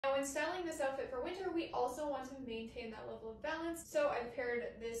when styling this outfit for winter, we also want to maintain that level of balance. So I've paired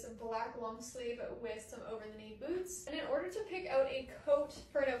this black long sleeve with some over-the-knee boots. And in order to pick out a coat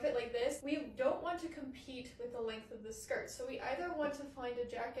for an outfit like this, we don't want to compete with the length of the skirt. So we either want to find a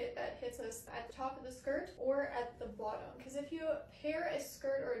jacket that hits us at the top of the skirt or at the bottom. Because if you pair a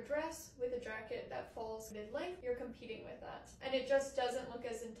skirt or a dress with a jacket that falls mid-length, you're competing with that. And it just doesn't look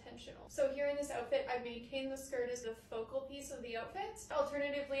as intentional. So here in this outfit, I've maintained the skirt as the focal piece of the outfit.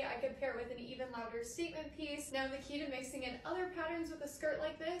 Alternatively, I could pair it with an even louder statement piece. Now the key to mixing in other patterns with a skirt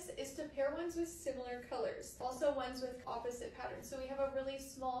like this is to pair ones with similar colors. Also ones with opposite patterns. So we have a really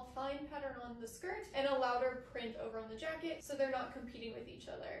small fine pattern on the skirt and a louder print over on the jacket, so they're not competing with each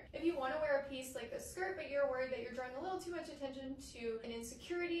other. If you want to wear a piece like this skirt, but you're worried that you're drawing a little too much attention to an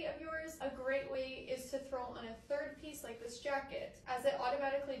insecurity of yours, a great way is to throw on a third piece like this jacket, as it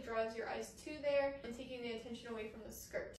automatically draws your eyes to there and taking the attention away from the skirt.